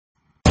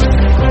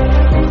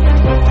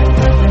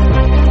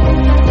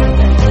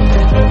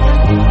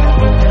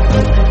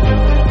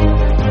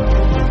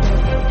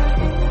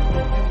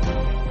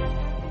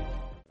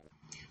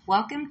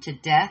Welcome to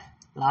Death,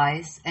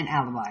 Lies, and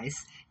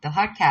Alibis, the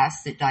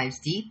podcast that dives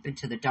deep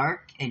into the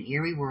dark and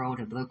eerie world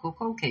of local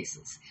cold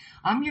cases.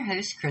 I'm your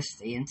host,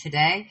 Christy, and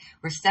today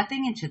we're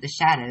stepping into the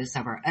shadows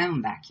of our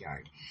own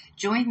backyard.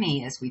 Join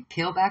me as we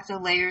peel back the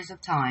layers of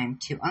time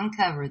to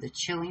uncover the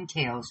chilling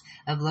tales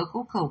of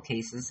local cold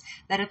cases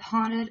that have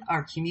haunted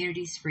our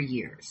communities for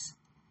years.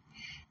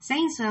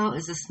 Zanesville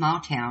is a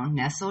small town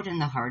nestled in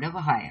the heart of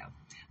Ohio,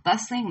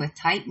 bustling with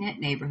tight-knit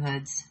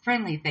neighborhoods,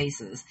 friendly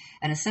faces,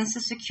 and a sense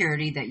of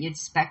security that you'd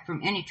expect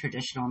from any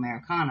traditional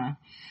Americana.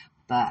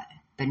 But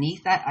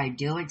beneath that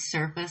idyllic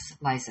surface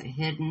lies a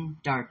hidden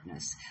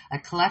darkness, a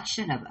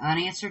collection of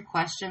unanswered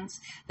questions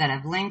that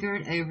have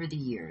lingered over the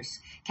years,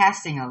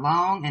 casting a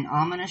long and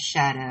ominous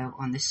shadow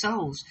on the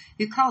souls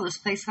who call this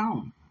place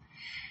home.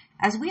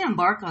 As we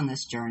embark on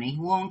this journey,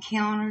 we'll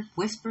encounter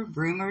whispered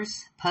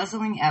rumors,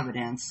 puzzling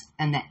evidence,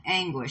 and the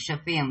anguish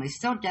of families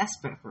still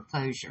desperate for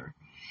closure.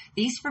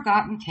 These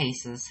forgotten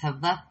cases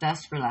have left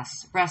us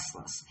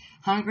restless,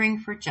 hungering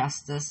for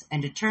justice,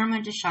 and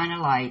determined to shine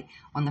a light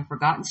on the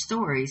forgotten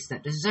stories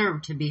that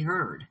deserve to be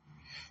heard.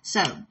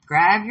 So,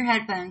 grab your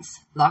headphones,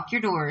 lock your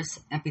doors,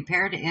 and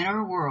prepare to enter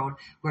a world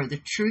where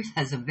the truth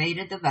has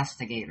evaded the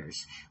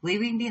investigators,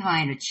 leaving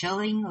behind a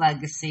chilling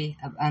legacy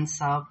of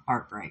unsolved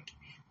heartbreak.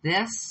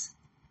 This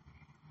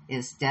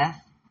is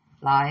Death,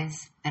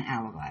 Lies, and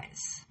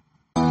Alibis.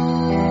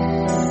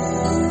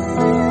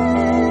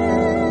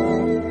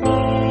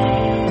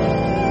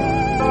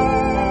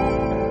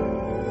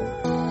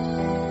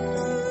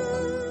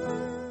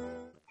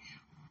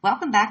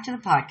 Welcome back to the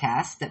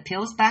podcast that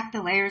peels back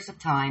the layers of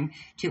time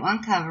to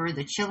uncover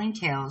the chilling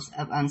tales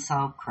of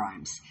unsolved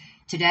crimes.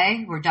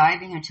 Today, we're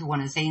diving into one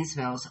of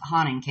Zanesville's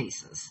haunting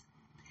cases.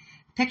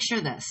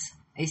 Picture this,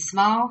 a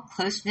small,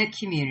 close-knit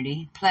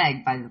community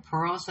plagued by the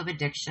perils of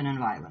addiction and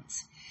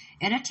violence.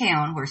 In a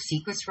town where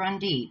secrets run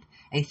deep,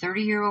 a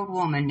 30-year-old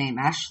woman named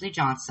Ashley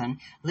Johnson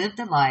lived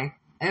a life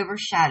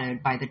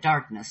overshadowed by the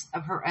darkness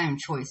of her own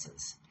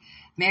choices.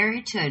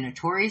 Married to a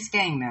notorious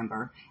gang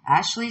member,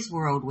 Ashley's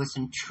world was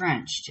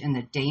entrenched in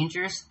the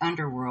dangerous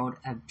underworld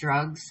of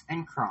drugs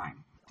and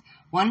crime.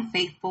 One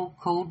fateful,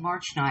 cold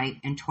March night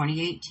in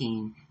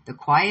 2018, the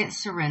quiet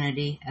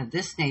serenity of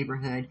this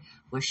neighborhood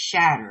was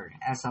shattered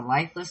as the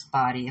lifeless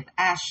body of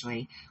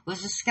Ashley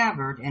was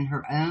discovered in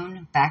her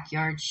own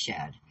backyard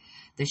shed.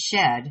 The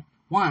shed,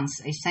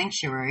 once a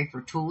sanctuary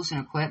for tools and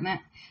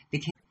equipment,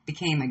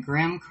 became a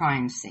grim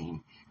crime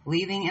scene,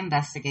 leaving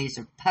investigators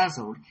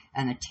puzzled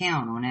and the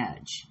town on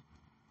edge.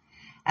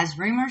 As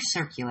rumors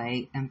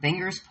circulate and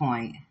fingers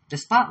point, the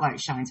spotlight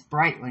shines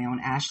brightly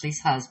on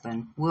Ashley's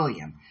husband,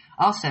 William,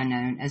 also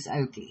known as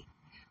Okie.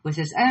 With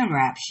his own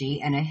rap sheet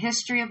and a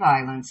history of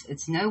violence,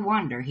 it's no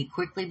wonder he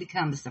quickly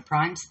becomes the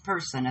prime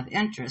person of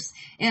interest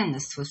in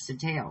this twisted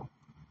tale.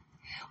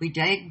 We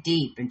dig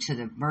deep into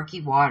the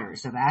murky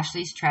waters of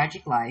Ashley's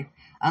tragic life,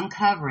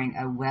 uncovering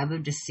a web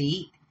of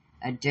deceit,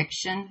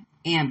 addiction,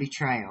 and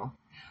betrayal.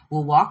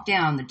 We'll walk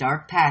down the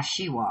dark path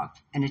she walked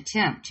and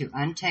attempt to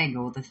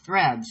untangle the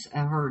threads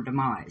of her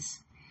demise.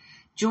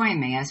 Join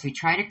me as we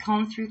try to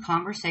comb through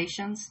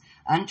conversations,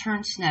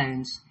 unturned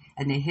stones,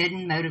 and the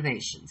hidden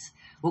motivations.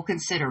 We'll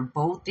consider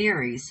bold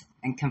theories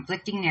and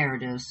conflicting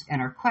narratives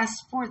in our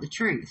quest for the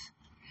truth.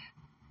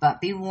 But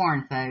be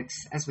warned, folks,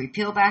 as we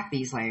peel back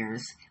these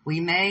layers,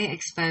 we may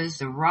expose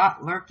the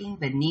rot lurking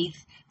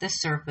beneath the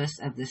surface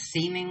of this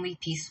seemingly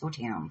peaceful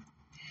town.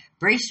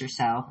 Brace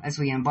yourself as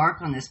we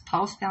embark on this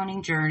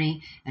pulse-pounding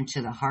journey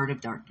into the heart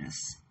of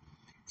darkness.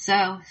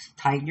 So,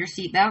 tighten your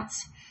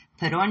seatbelts,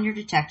 put on your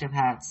detective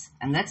hats,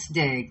 and let's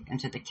dig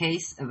into the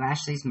case of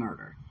Ashley's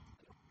murder.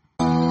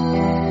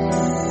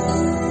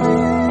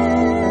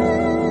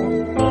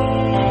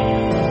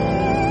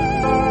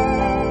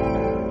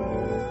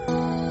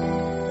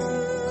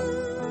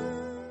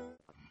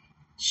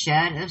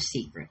 Shed of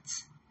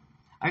Secrets.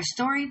 Our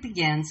story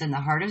begins in the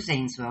heart of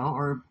Zanesville,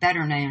 or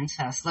better known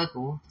to us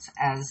locals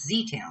as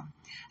Z-Town,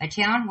 a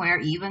town where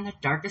even the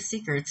darkest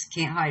secrets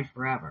can't hide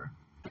forever.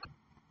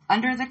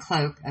 Under the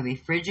cloak of a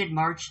frigid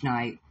March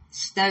night,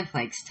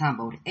 snowflakes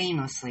tumbled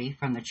aimlessly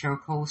from the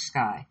charcoal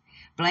sky,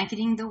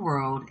 blanketing the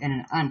world in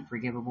an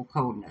unforgivable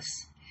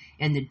coldness.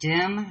 In the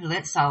dim,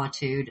 lit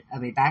solitude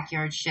of a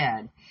backyard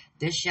shed,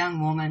 this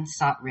young woman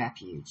sought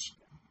refuge.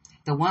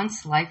 The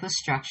once lifeless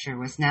structure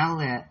was now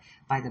lit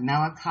by the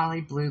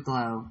melancholy blue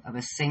glow of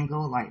a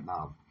single light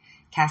bulb,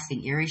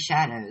 casting eerie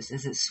shadows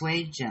as it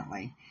swayed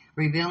gently,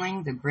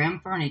 revealing the grim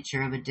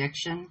furniture of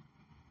addiction,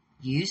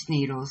 used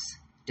needles,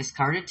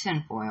 discarded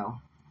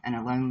tinfoil, and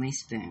a lonely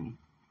spoon.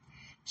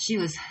 She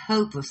was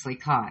hopelessly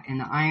caught in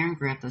the iron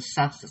grip of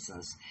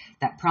substances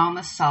that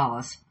promised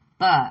solace,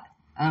 but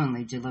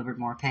only delivered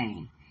more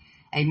pain.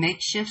 A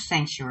makeshift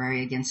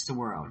sanctuary against the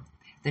world,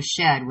 the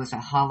shed was a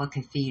hollow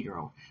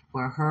cathedral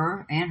where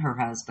her and her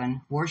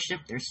husband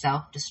worshipped their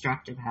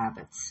self-destructive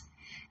habits.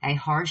 A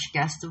harsh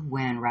gust of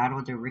wind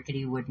rattled the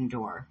rickety wooden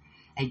door,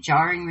 a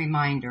jarring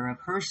reminder of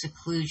her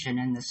seclusion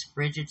in this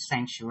frigid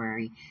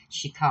sanctuary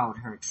she called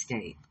her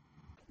escape.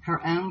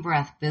 Her own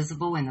breath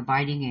visible in the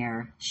biting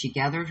air, she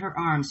gathered her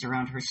arms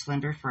around her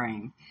slender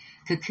frame,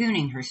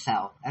 cocooning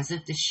herself as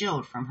if to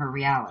shield from her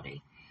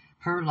reality.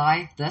 Her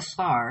life thus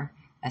far,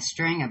 a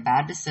string of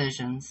bad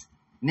decisions,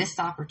 missed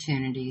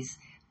opportunities,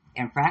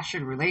 and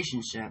fractured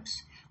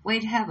relationships,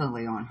 weighed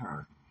heavily on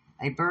her,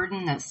 a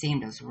burden that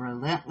seemed as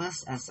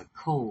relentless as the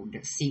cold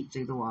that seeped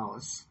through the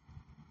walls.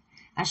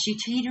 As she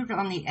teetered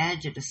on the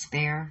edge of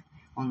despair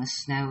on the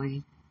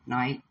snowy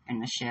night in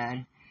the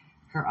shed,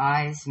 her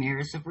eyes,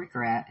 mirrors of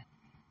regret,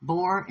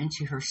 bore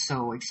into her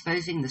soul,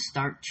 exposing the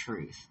stark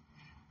truth.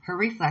 Her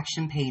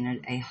reflection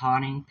painted a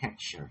haunting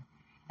picture.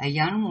 A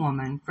young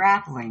woman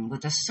grappling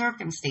with the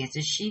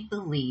circumstances she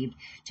believed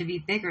to be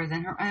bigger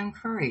than her own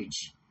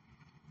courage.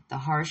 The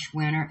harsh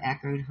winter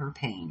echoed her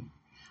pain.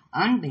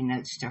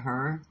 Unbeknownst to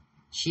her,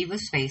 she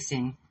was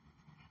facing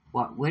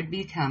what would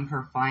become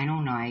her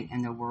final night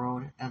in the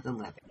world of the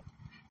living.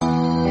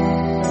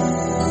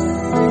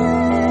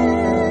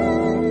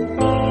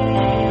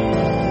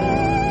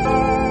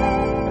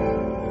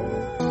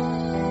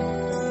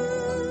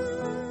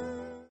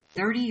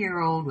 The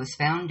 30-year-old was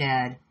found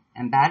dead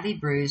and badly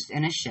bruised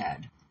in a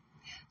shed.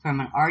 From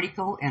an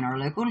article in our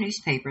local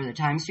newspaper, the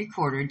Times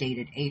Recorder,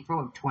 dated April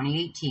of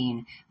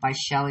 2018, by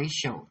Shelley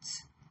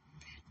Schultz.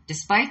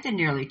 Despite the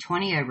nearly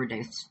 20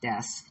 overdose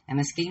deaths in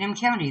Muskingum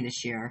County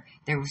this year,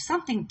 there was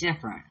something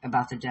different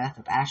about the death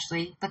of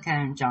Ashley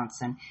Pacone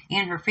Johnson,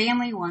 and her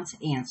family wants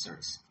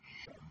answers.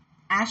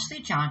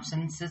 Ashley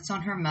Johnson sits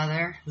on her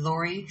mother,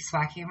 Lori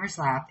Swackhammer's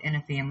lap in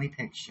a family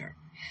picture.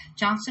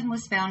 Johnson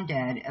was found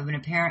dead of an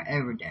apparent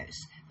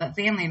overdose, but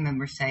family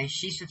members say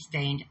she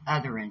sustained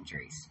other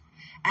injuries.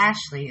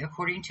 Ashley,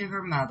 according to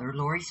her mother,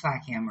 Lori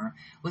Swackhammer,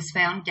 was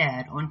found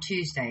dead on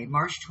Tuesday,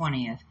 March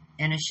 20th,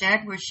 in a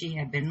shed where she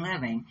had been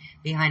living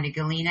behind a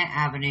Galena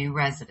Avenue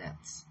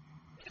residence.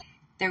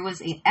 There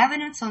was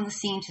evidence on the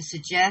scene to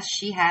suggest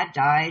she had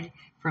died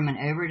from an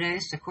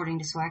overdose, according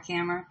to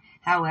Swackhammer.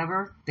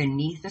 However,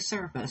 beneath the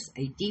surface,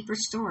 a deeper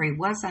story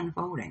was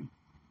unfolding.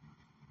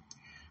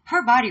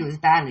 Her body was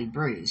badly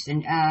bruised,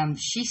 and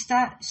she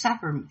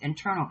suffered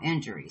internal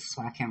injuries,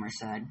 Swackhammer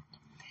said.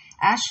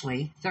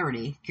 Ashley,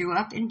 30, grew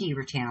up in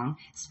Beavertown,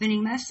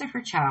 spending most of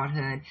her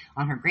childhood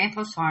on her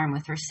grandpa's farm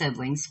with her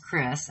siblings,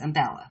 Chris and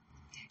Bella.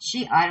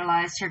 She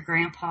idolized her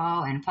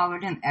grandpa and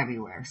followed him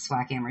everywhere,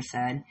 Swackhammer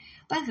said.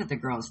 Both of the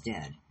girls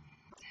did.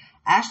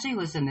 Ashley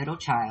was the middle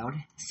child,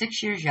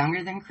 6 years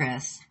younger than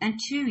Chris and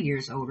 2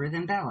 years older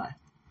than Bella.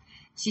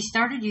 She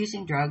started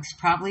using drugs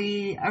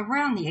probably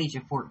around the age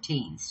of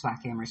 14,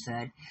 Swackhammer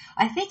said.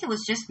 I think it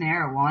was just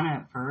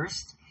marijuana at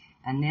first,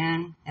 and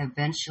then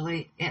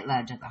eventually it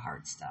led to the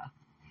hard stuff.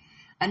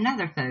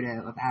 Another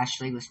photo of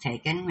Ashley was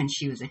taken when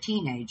she was a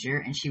teenager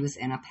and she was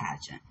in a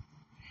pageant.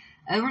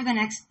 Over the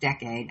next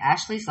decade,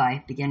 Ashley's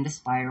life began to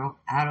spiral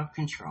out of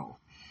control.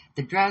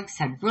 The drugs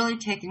had really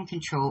taken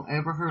control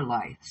over her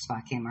life,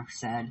 Swackhammer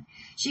said.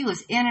 She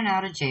was in and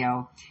out of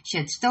jail. She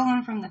had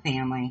stolen from the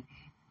family.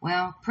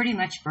 Well, pretty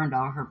much burned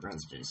all her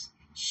bridges.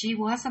 She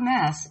was a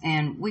mess,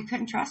 and we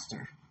couldn't trust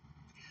her.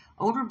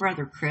 Older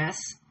brother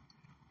Chris,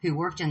 who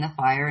worked in the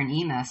fire and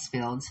EMS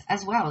fields,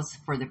 as well as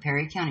for the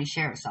Perry County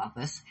Sheriff's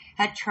Office,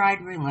 had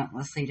tried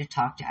relentlessly to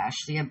talk to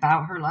Ashley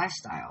about her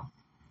lifestyle.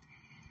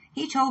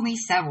 He told me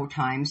several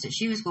times that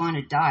she was going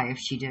to die if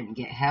she didn't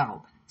get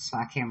help,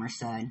 Swackhammer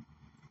said.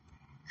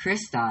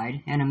 Chris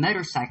died in a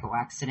motorcycle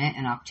accident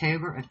in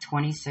October of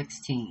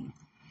 2016.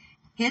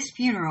 His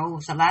funeral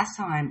was the last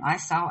time I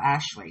saw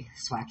Ashley,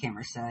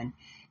 Swackhammer said.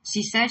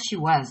 She said she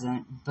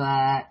wasn't,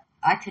 but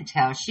I could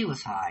tell she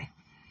was high.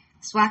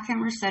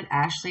 Swackhammer said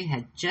Ashley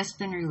had just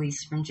been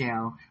released from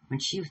jail when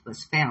she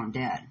was found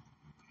dead.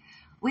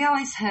 We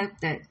always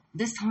hoped that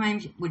this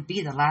time would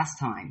be the last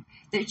time,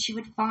 that she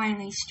would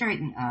finally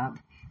straighten up,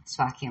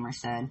 Swackhammer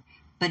said.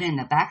 But in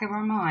the back of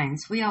our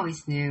minds, we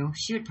always knew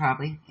she would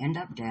probably end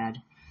up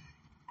dead.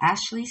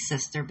 Ashley's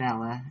sister,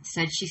 Bella,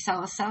 said she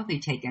saw a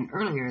selfie taken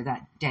earlier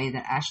that day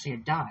that Ashley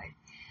had died.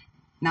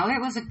 Now, it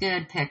was a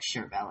good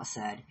picture, Bella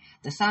said.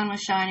 The sun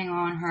was shining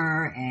on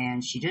her,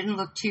 and she didn't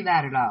look too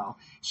bad at all.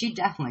 She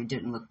definitely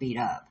didn't look beat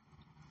up.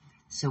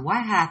 So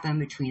what happened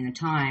between the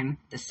time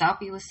the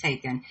selfie was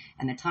taken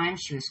and the time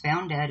she was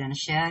found dead in a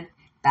shed,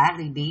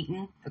 badly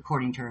beaten,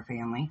 according to her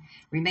family,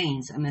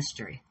 remains a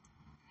mystery.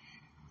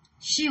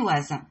 She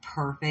wasn't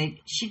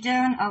perfect. She'd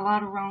done a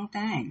lot of wrong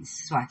things,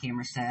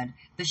 Swackhammer said,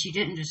 but she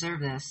didn't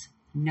deserve this.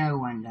 No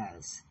one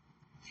does.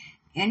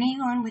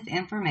 Anyone with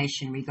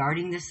information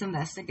regarding this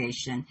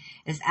investigation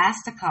is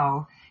asked to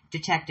call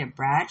Detective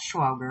Brad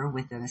Schwager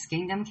with the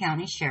Muskingum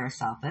County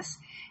Sheriff's Office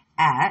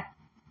at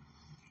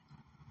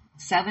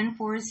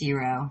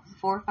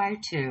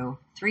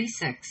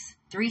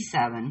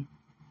 740-452-3637,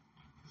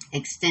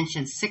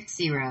 extension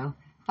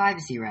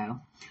 6050,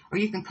 or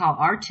you can call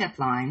our tip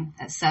line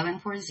at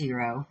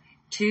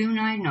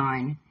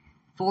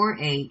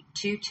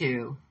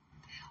 740-299-4822,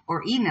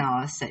 or email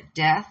us at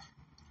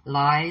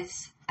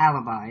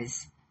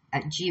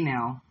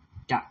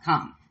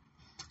deathliesalibis@gmail.com.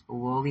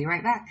 We'll be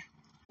right back.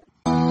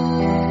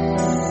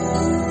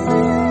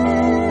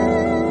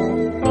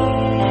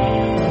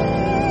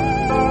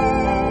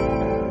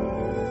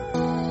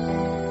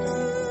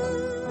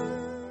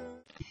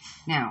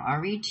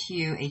 read to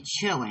you a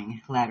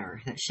chilling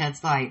letter that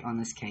sheds light on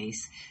this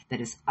case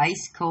that is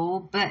ice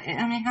cold, but it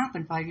only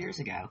happened 5 years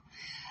ago.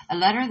 A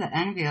letter that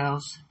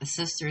unveils a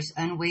sister's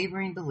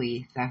unwavering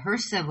belief that her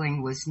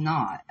sibling was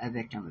not a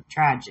victim of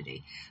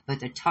tragedy, but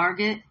the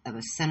target of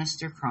a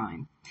sinister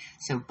crime.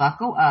 So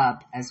buckle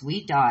up as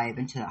we dive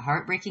into the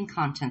heartbreaking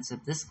contents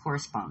of this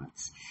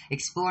correspondence,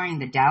 exploring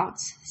the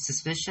doubts,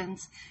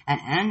 suspicions, and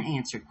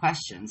unanswered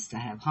questions that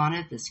have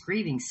haunted this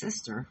grieving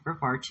sister for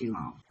far too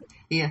long.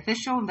 The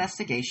official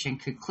investigation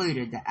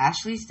concluded that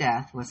Ashley's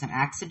death was an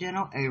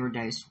accidental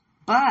overdose,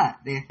 but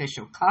the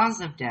official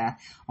cause of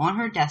death on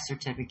her death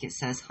certificate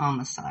says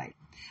homicide,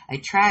 a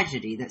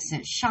tragedy that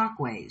sent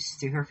shockwaves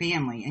through her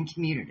family and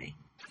community.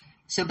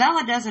 So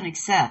Bella doesn't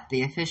accept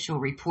the official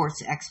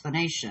report's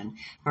explanation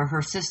for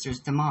her sister's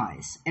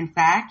demise. In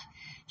fact,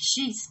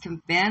 she's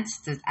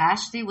convinced that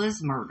Ashley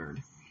was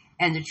murdered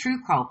and the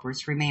true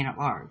culprits remain at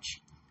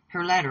large.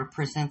 Her letter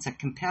presents a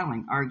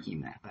compelling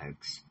argument,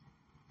 folks.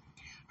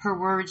 Her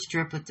words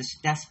drip with the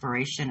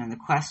desperation and the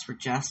quest for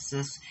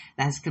justice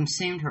that has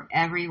consumed her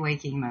every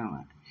waking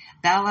moment.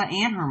 Bella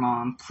and her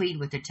mom plead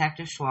with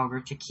Detective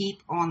Schwager to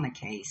keep on the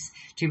case,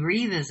 to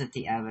revisit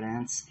the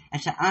evidence, and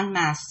to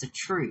unmask the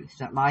truth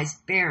that lies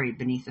buried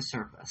beneath the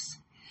surface.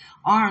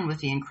 Armed with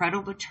the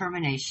incredible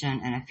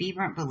determination and a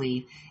fervent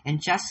belief in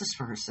justice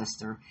for her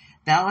sister,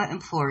 Bella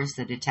implores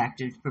the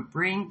detective to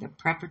bring the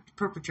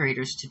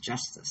perpetrators to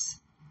justice.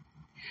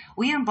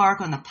 We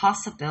embark on the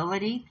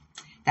possibility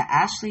that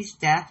Ashley's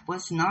death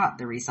was not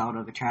the result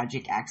of a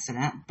tragic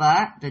accident,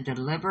 but the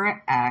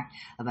deliberate act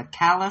of a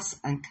callous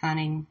and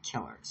cunning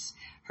killers.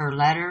 Her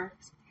letter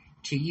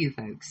to you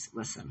folks.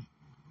 Listen.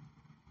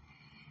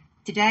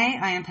 Today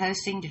I am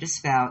posting to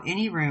dispel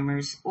any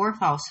rumors or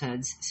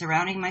falsehoods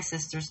surrounding my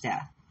sister's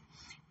death.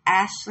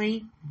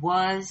 Ashley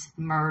was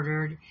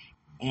murdered,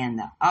 and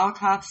the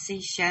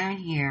autopsy shown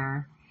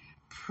here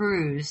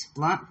proves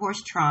blunt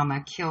force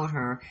trauma killed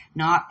her,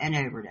 not an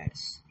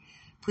overdose.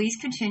 Please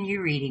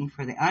continue reading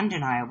for the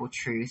undeniable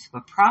truth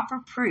with proper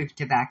proof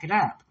to back it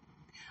up.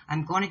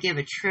 I'm going to give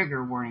a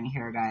trigger warning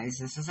here, guys.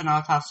 This is an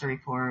autopsy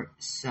report,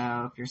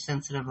 so if you're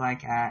sensitive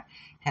like that,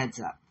 heads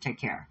up. Take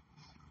care.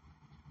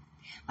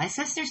 My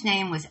sister's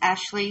name was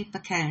Ashley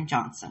Bacone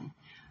Johnson.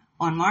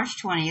 On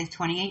March 20th,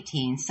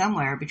 2018,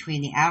 somewhere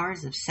between the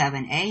hours of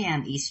 7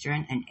 a.m.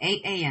 Eastern and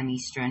 8 a.m.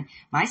 Eastern,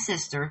 my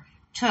sister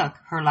took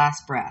her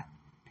last breath.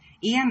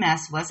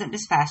 EMS wasn't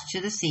dispatched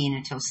to the scene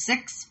until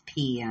 6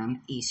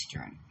 p.m.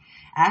 Eastern.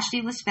 Ashley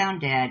was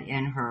found dead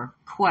in her,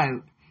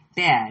 quote,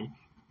 bed,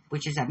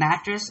 which is a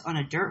mattress on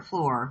a dirt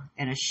floor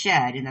in a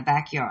shed in the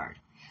backyard.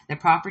 The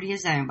property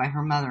is owned by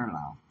her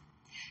mother-in-law.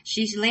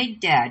 She's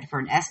laid dead for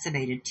an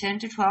estimated 10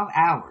 to 12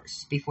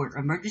 hours before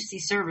emergency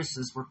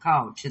services were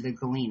called to the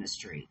Galena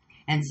Street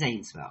in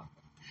Zanesville.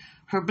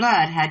 Her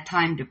blood had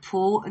time to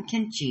pool and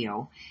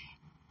congeal.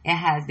 It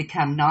has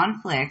become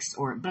non-flexed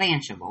or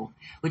blanchable,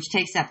 which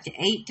takes up to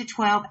 8 to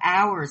 12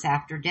 hours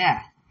after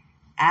death.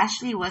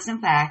 Ashley was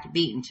in fact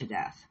beaten to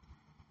death.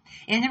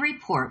 In the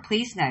report,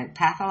 please note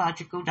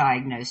pathological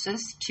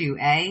diagnosis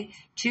 2A,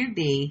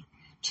 2B,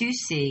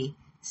 2C,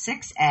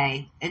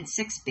 6A, and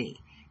 6B.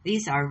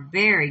 These are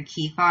very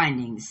key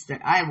findings that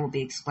I will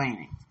be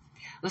explaining.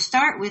 We'll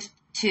start with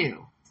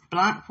 2,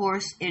 blunt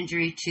force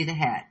injury to the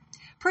head.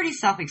 Pretty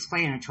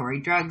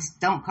self-explanatory. Drugs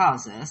don't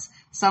cause this.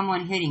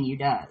 Someone hitting you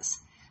does.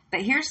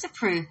 But here's the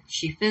proof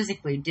she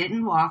physically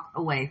didn't walk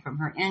away from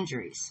her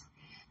injuries.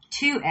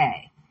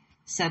 2A,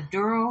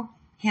 subdural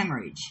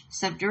hemorrhage.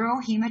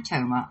 Subdural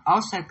hematoma,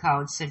 also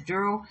called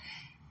subdural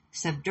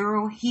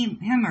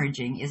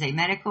hemorrhaging, is a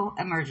medical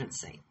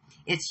emergency.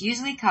 It's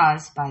usually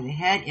caused by the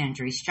head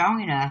injury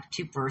strong enough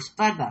to burst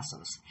blood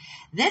vessels.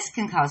 This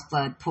can cause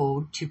blood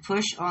pool to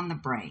push on the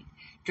brain.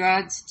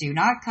 Drugs do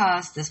not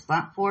cause this,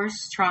 blunt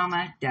force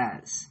trauma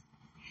does.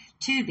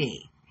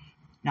 2B.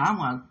 Now I'm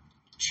going to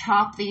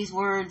chop these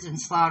words and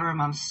slaughter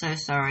them. I'm so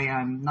sorry.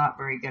 I'm not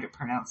very good at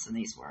pronouncing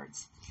these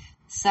words.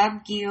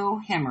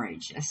 Subgale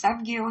hemorrhage. A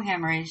subgale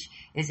hemorrhage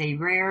is a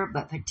rare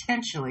but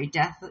potentially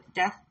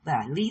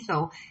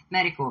lethal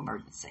medical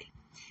emergency.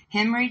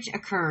 Hemorrhage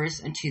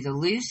occurs into the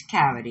loose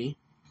connection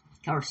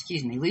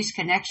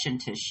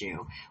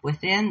tissue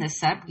within the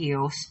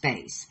subgale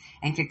space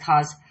and can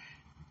cause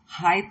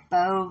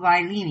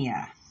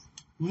hypovolemia.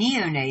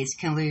 Neonates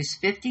can lose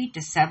 50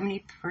 to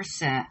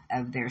 70%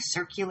 of their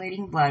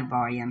circulating blood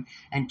volume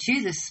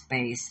into the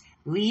space,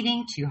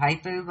 leading to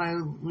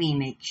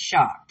hypovolemic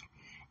shock,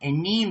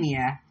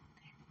 anemia,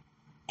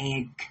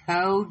 and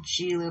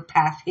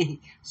coagulopathy,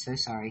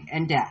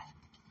 and death.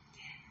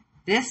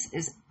 This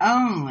is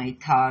only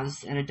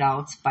caused in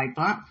adults by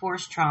blunt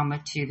force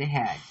trauma to the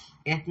head.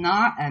 If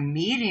not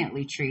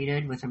immediately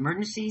treated with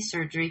emergency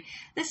surgery,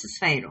 this is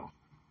fatal.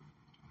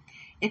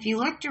 If you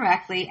look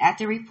directly at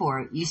the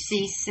report, you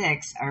see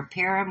 6 are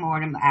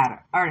paramortem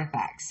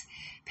artifacts.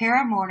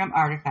 Paramortem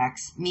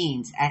artifacts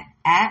means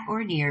at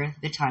or near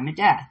the time of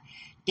death.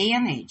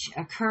 Damage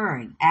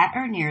occurring at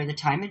or near the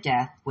time of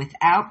death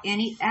without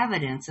any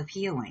evidence of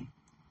healing.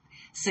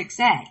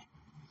 6A,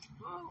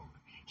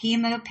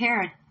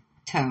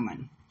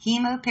 hemoperitomen.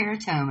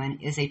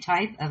 Hemoperitoneum is a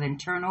type of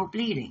internal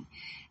bleeding,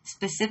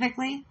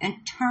 specifically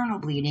internal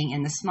bleeding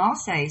in the small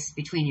space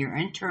between your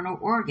internal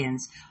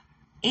organs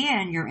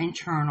and your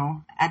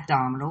internal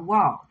abdominal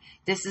wall.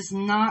 This is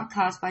not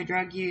caused by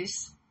drug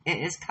use. It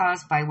is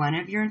caused by one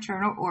of your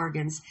internal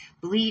organs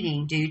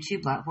bleeding due to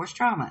blunt force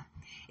trauma.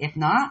 If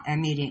not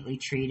immediately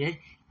treated,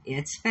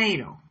 it's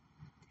fatal.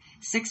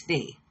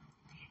 6B.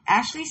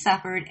 Ashley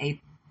suffered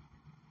a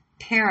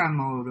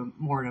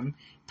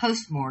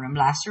postmortem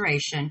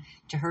laceration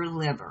to her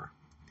liver,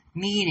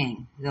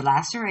 meaning the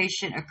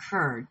laceration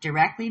occurred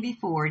directly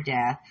before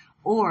death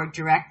or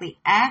directly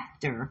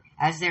after,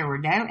 as there were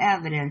no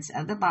evidence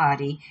of the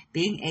body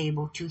being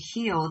able to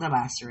heal the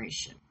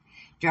laceration.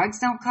 Drugs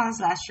don't cause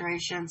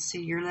lacerations to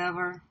your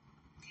liver.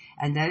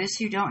 And those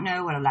who don't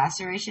know what a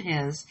laceration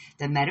is,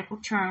 the medical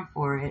term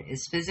for it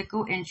is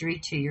physical injury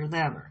to your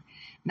liver.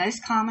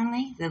 Most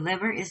commonly, the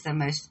liver is the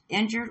most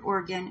injured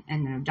organ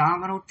in the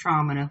abdominal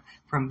trauma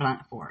from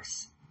blunt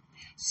force.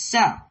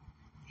 So,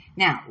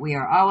 now we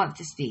are all up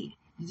to speed.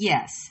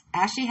 Yes,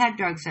 Ashley had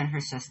drugs in her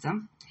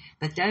system,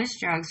 but those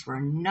drugs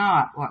were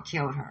not what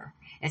killed her.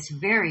 It's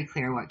very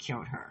clear what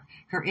killed her.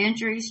 Her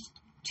injuries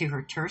to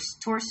her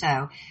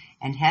torso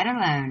and head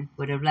alone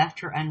would have left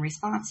her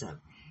unresponsive.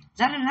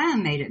 That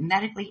alone made it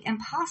medically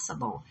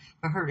impossible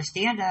for her to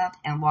stand up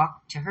and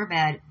walk to her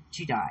bed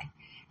to die.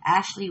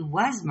 Ashley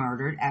was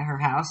murdered at her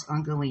house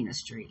on Galena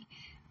Street,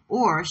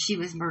 or she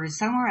was murdered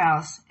somewhere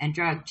else and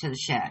dragged to the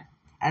shed.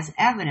 As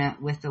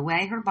evident with the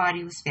way her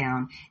body was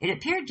found, it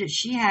appeared that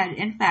she had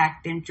in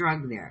fact been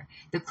drugged there.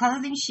 The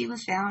clothing she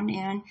was found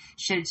in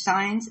showed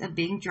signs of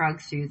being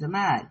drugged through the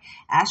mud.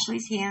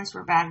 Ashley's hands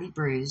were badly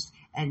bruised,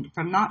 and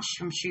from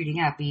shooting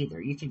up either.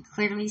 You can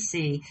clearly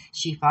see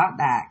she fought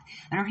back,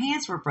 and her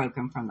hands were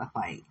broken from the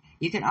fight.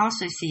 You can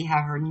also see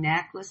how her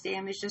neck was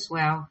damaged as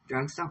well.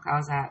 Drugs don't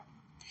cause that.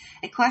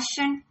 I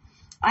question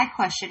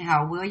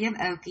how William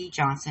Oakey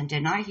Johnson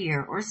did not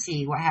hear or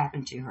see what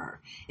happened to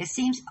her. It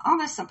seems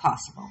almost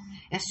impossible.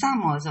 If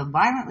someone was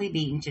violently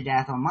beaten to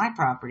death on my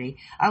property,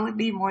 I would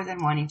be more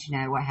than wanting to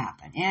know what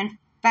happened. In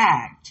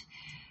fact,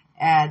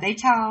 they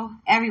tell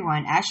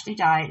everyone Ashley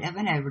died of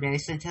an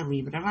overdose and to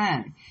leave it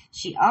alone.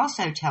 She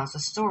also tells a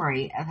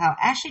story of how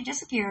Ashley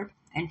disappeared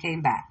and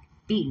came back,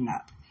 beaten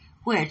up,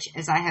 which,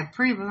 as I have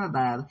proven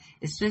above,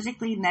 is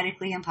physically,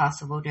 medically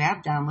impossible to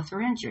have done with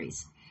her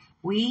injuries.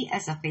 We,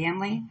 as a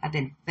family, have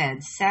been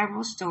fed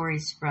several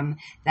stories from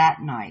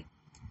that night.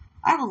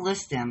 I will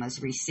list them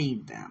as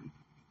received them.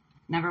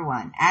 Number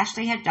 1,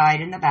 Ashley had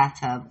died in the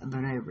bathtub of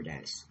an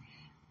overdose.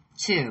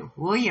 2,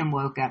 William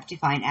woke up to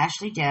find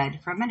Ashley dead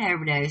from an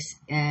overdose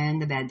in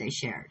the bed they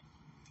shared.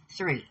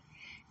 3,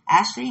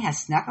 Ashley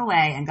has snuck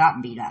away and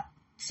gotten beat up.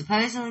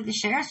 Supposedly the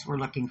sheriffs were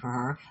looking for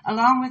her,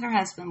 along with her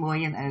husband,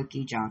 William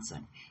Oakey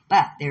Johnson.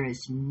 But there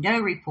is no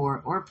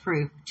report or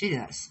proof to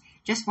this,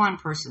 just one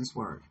person's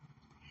word.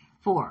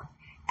 4,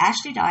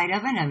 Ashley died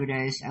of an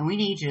overdose, and we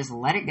need to just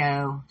let it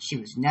go. She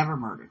was never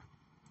murdered.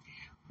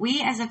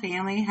 We as a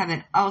family have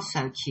been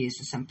also accused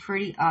of some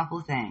pretty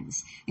awful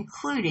things,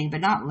 including but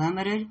not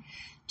limited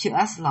to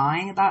us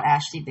lying about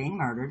Ashley being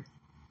murdered,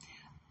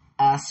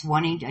 us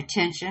wanting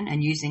attention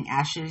and using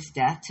Ashley's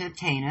death to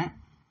obtain it,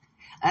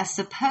 us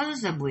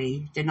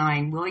supposedly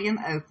denying William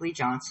Oakey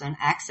Johnson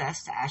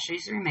access to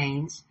Ashley's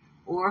remains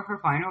or her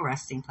final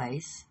resting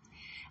place.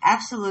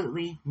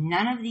 Absolutely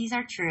none of these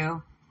are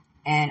true.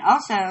 And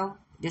also,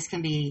 this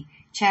can be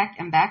checked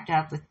and backed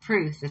up with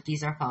proof that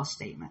these are false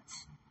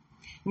statements.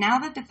 Now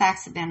that the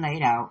facts have been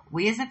laid out,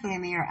 we as a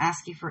family are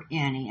asking for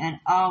any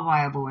and all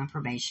viable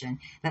information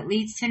that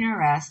leads to an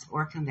arrest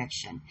or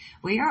conviction.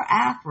 We are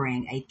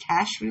offering a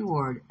cash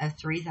reward of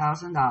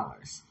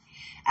 $3,000.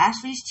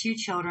 Ashley's 2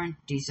 children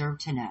deserve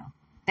to know.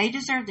 They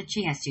deserve the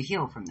chance to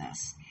heal from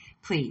this.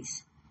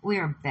 Please, we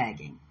are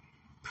begging.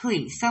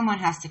 Please, someone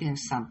has to do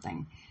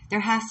something.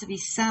 There has to be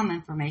some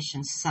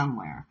information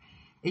somewhere.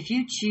 If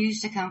you choose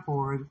to come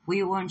forward,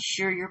 we will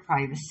ensure your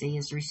privacy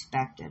is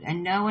respected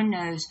and no one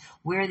knows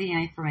where the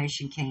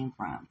information came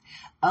from.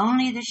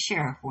 Only the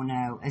sheriff will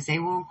know, as they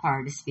will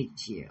inquire to speak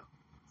to you.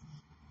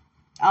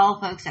 Oh,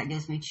 folks, that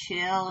gives me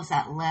chills.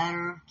 That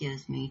letter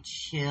gives me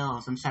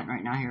chills. I'm sitting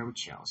right now here with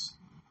chills.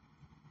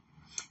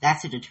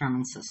 That's a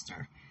determined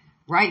sister,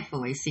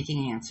 rightfully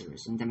seeking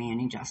answers and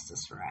demanding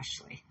justice for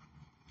Ashley.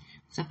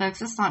 So,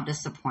 folks, let's not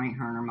disappoint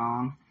her and her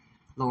mom,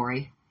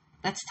 Lori.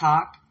 Let's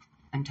talk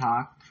and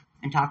talk.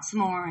 And talk some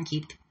more and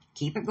keep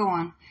it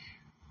going.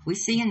 We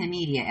see in the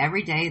media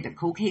every day that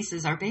cold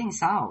cases are being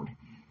solved.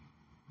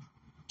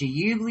 Do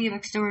you believe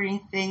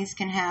extraordinary things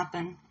can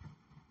happen?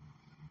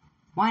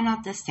 Why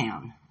not this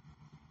town?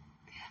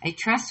 A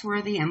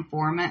trustworthy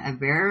informant, a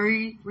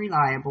very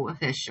reliable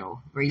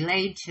official,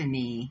 relayed to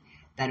me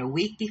that a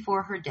week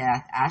before her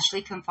death,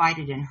 Ashley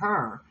confided in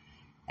her,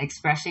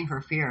 expressing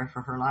her fear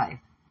for her life.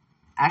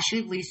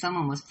 Ashley believed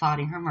someone was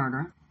plotting her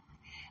murder,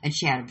 and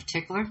she had a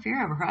particular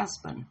fear of her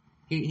husband.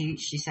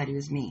 She said he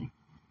was mean.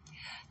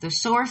 The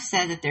source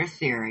said that their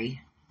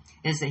theory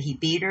is that he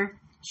beat her,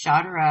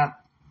 shot her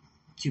up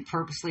to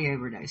purposely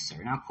overdose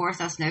her. Now, of course,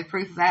 that's no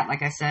proof of that.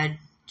 Like I said,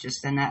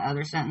 just in that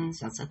other sentence,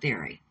 that's a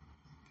theory.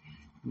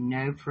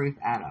 No proof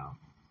at all.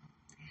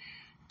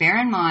 Bear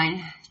in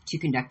mind to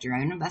conduct your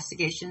own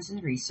investigations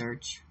and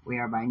research. We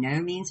are by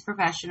no means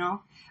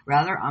professional.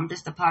 Rather, I'm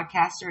just a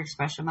podcaster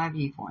expressing my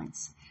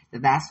viewpoints. The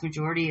vast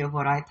majority of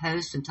what I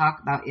post and talk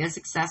about is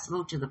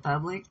accessible to the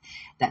public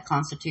that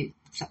constitute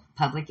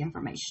public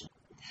information.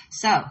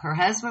 So, her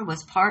husband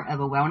was part of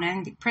a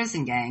well-known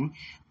prison gang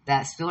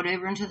that spilled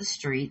over into the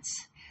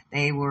streets.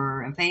 They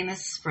were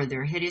famous for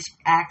their hideous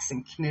acts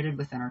and committed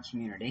within our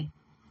community.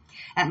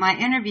 At my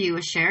interview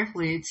with Sheriff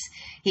Lutz,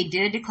 he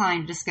did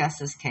decline to discuss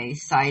this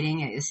case,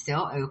 citing it is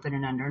still open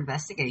and under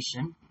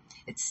investigation.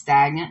 It's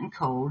stagnant and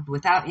cold.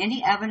 Without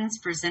any evidence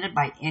presented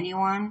by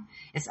anyone,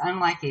 it's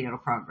unlikely it'll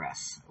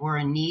progress. We're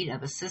in need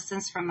of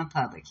assistance from the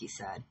public, he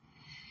said.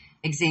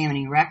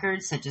 Examining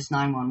records such as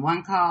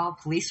 911 call,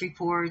 police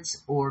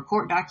reports, or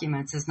court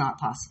documents is not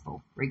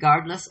possible,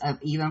 regardless of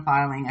even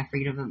filing a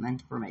Freedom of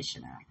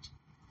Information Act.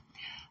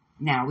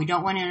 Now, we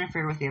don't want to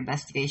interfere with the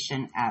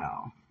investigation at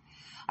all.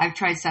 I've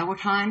tried several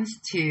times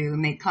to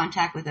make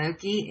contact with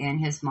Oki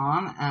and his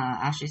mom,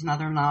 Ashley's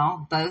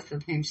mother-in-law, both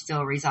of whom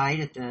still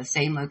reside at the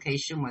same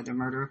location where the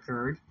murder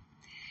occurred.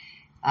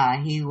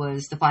 He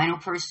was the final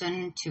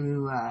person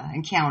to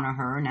encounter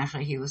her, and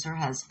actually he was her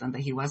husband,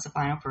 but he was the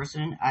final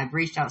person. I've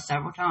reached out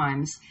several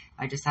times.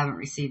 I just haven't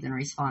received a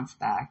response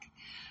back.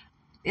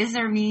 Is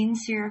there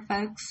means here,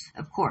 folks?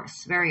 Of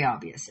course, very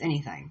obvious,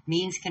 anything.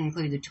 Means can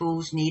include the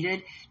tools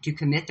needed to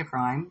commit the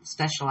crime,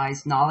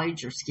 specialized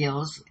knowledge or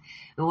skills.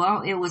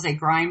 Well, it was a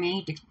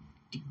grimy,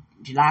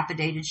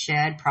 dilapidated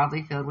shed,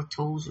 probably filled with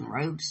tools and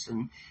ropes.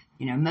 And,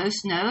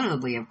 most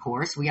notably, of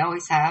course, we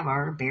always have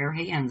our bare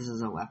hands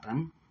as a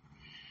weapon.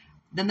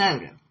 The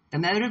motive. The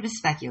motive is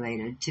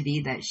speculated to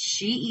be that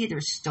she either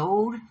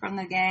stole from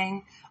the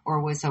gang or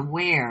was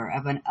aware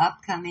of an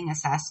upcoming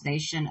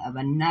assassination of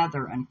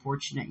another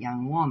unfortunate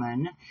young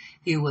woman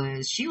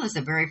she was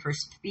the very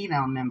first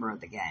female member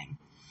of the gang.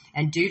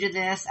 And due to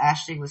this,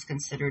 Ashley was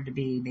considered to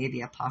be maybe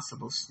a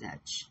possible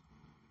snitch.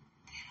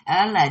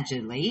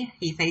 Allegedly,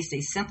 he faced a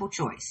simple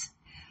choice: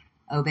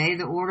 obey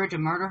the order to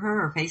murder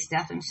her or face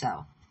death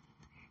himself.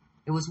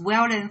 It was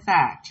well-known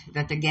fact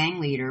that the gang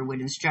leader would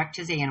instruct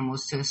his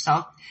animals to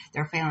assault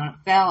their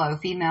fellow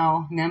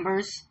female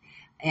members,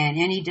 and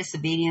any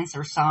disobedience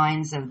or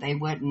signs of they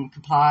wouldn't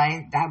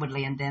comply, that would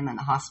land them in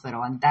the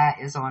hospital, and that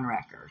is on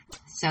record.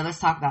 So let's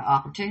talk about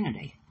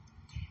opportunity.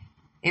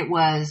 It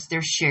was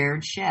their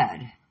shared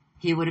shed.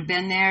 He would have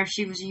been there if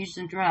she was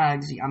using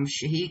drugs. I'm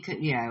sure he could,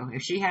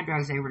 if she had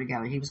drugs, they were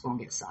together, he was going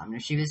to get some.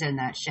 If she was in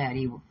that shed,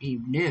 he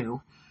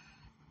knew.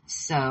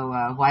 So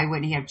why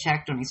wouldn't he have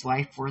checked on his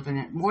wife for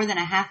more than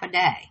a half a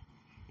day?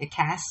 It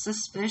casts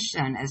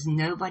suspicion as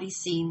nobody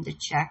seemed to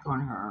check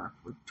on her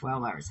for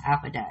 12 hours,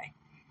 half a day.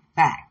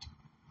 Fact.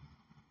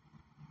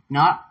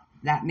 Not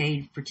that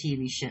made for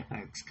TV shit,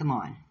 folks. Come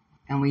on.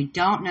 And we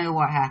don't know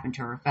what happened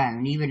to her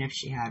phone, even if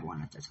she had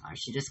one at the time.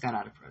 She just got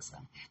out of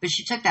prison. But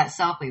she took that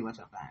selfie with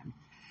her phone.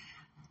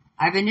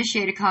 I've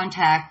initiated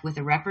contact with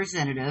a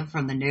representative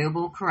from the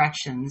Noble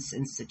Corrections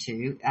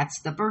Institute.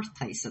 That's the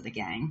birthplace of the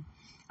gang.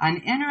 I'm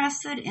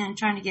interested in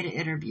trying to get an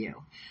interview.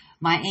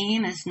 My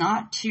aim is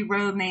not to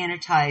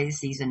romanticize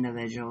these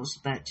individuals,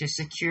 but to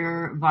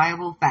secure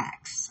viable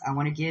facts. I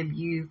want to give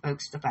you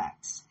folks the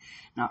facts,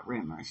 not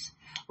rumors.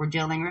 We're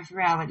dealing with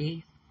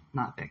reality,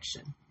 not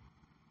fiction.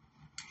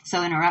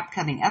 So in our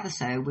upcoming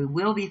episode, we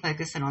will be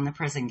focusing on the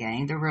prison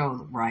gang, the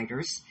real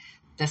writers,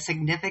 the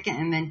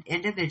significant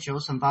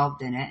individuals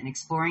involved in it, and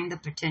exploring the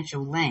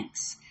potential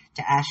links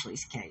to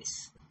Ashley's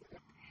case.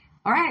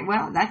 All right,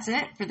 well, that's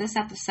it for this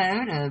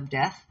episode of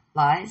Death,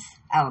 Lies,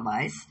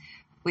 Alibis.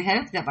 We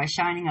hope that by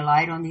shining a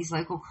light on these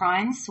local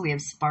crimes, we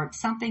have sparked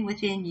something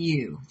within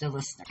you, the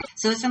listener.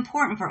 So it's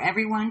important for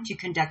everyone to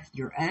conduct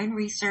your own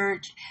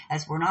research,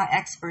 as we're not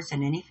experts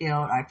in any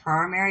field. Our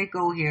primary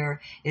goal here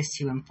is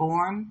to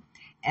inform,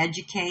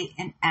 educate,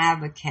 and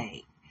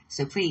advocate.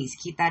 So please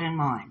keep that in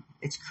mind.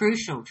 It's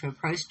crucial to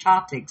approach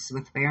topics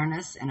with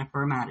fairness and a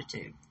firm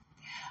attitude.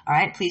 All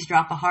right, please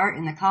drop a heart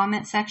in the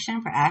comment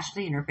section for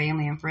Ashley and her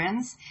family and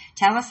friends.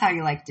 Tell us how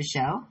you like the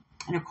show.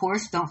 And of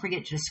course, don't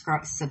forget to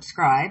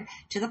subscribe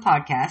to the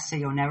podcast so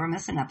you'll never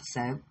miss an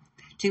episode.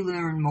 To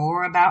learn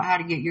more about how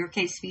to get your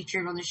case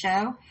featured on the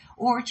show,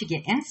 or to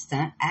get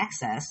instant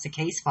access to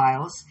case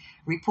files,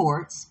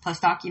 reports,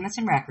 post documents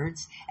and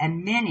records,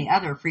 and many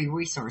other free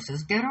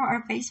resources, go to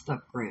our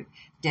Facebook group,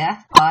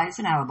 Death, Lies,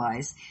 and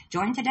Alibis.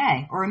 Join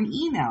today, or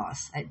email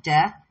us at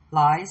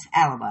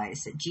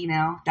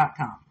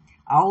deathliesalibis@gmail.com.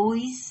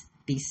 Always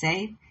be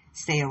safe,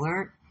 stay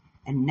alert,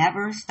 and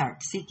never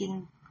start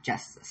seeking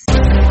justice.